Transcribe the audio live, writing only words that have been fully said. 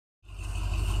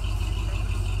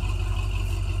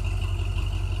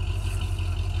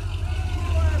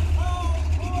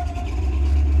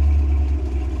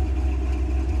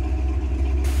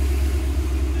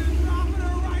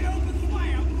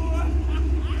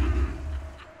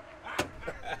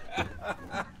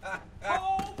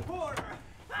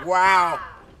Wow.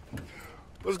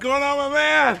 What's going on, my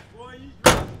man? Boy, you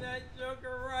dropped that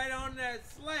joker right on that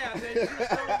slab. They just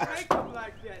don't make them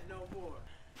like that no more.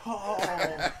 Paul,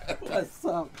 what's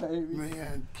up, baby?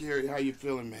 Man, Kerry, how you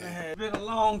feeling, man? Man, it's been a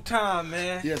long time,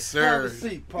 man. Yes, sir. Have a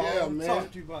seat, Paul. Yeah, Let me man.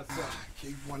 talk to you about something.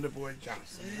 Keith Wonderboy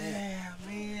Johnson, Yeah,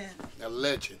 man. a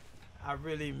legend. I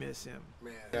really miss him.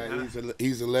 Man, yeah,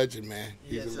 he's a legend, man.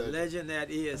 He's a legend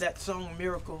that is. That song,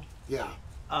 Miracle, Yeah.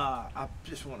 I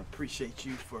just want to appreciate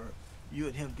you for you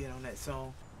and him being on that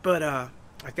song. But I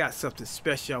got something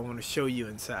special I want to show you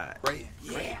inside. Great,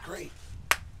 great.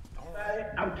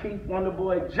 I'm Keith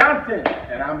Wonderboy Johnson.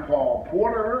 And I'm Paul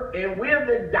Porter. And we're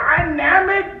the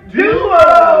dynamic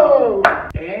duo.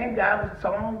 And got a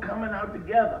song coming out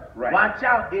together. Right. Watch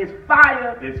out, it's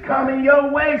fire. It's coming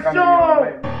your way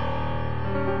soon.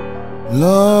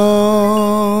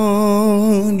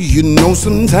 Lord, you know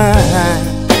sometimes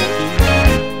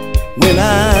when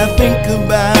I think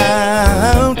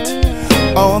about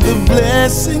all the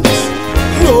blessings,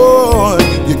 Lord,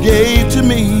 you gave to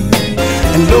me,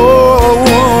 and Lord,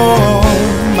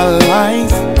 my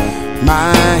life,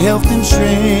 my health and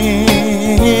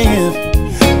strength,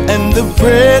 and the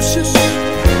precious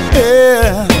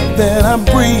air that I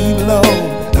breathe, Lord,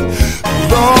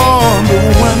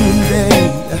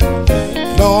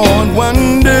 Lord,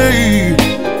 one day,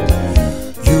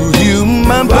 you heal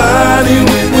my body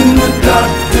when the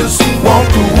doctors walk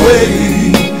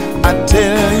away. I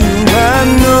tell you,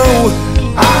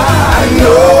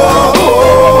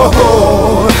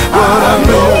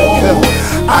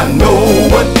 I know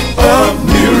what a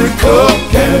miracle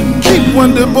can be. Keep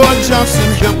Wonderboy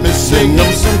Johnson, help me sing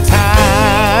them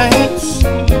sometimes.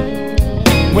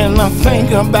 When I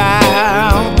think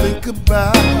about the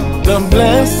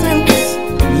blessings,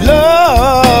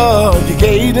 Lord, you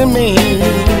gave to me.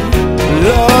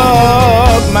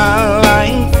 Lord, my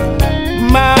life,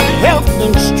 my health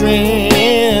and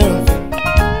strength,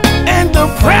 and the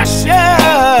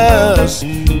precious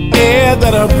air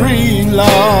that I breathe,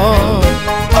 Lord.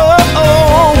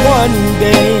 Oh, one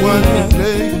day,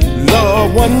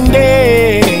 Lord, one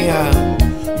day,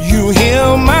 you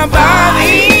heal my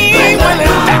body when the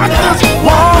doctors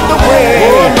walk away.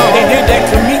 They did that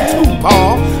to me too,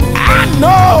 Paul. I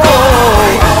know,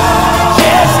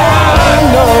 yes, I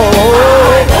know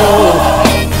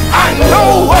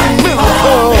what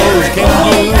miracles can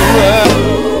do.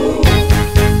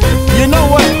 You know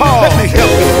what, Paul? Let me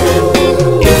help you.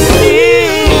 It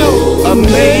still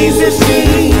amazes me.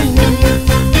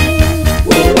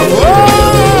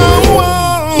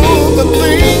 The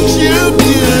things you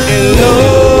do.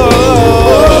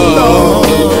 Lord,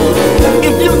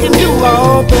 if you can do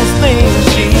all those things,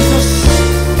 Jesus,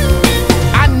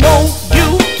 I know you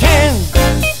can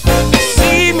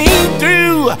see me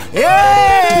through.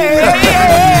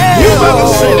 Yeah. You better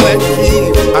say that, kid.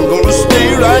 I'm gonna stay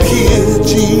right here,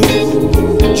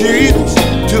 Jesus,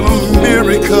 till a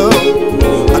miracle,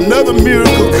 another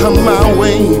miracle come my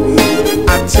way. I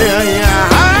tell you.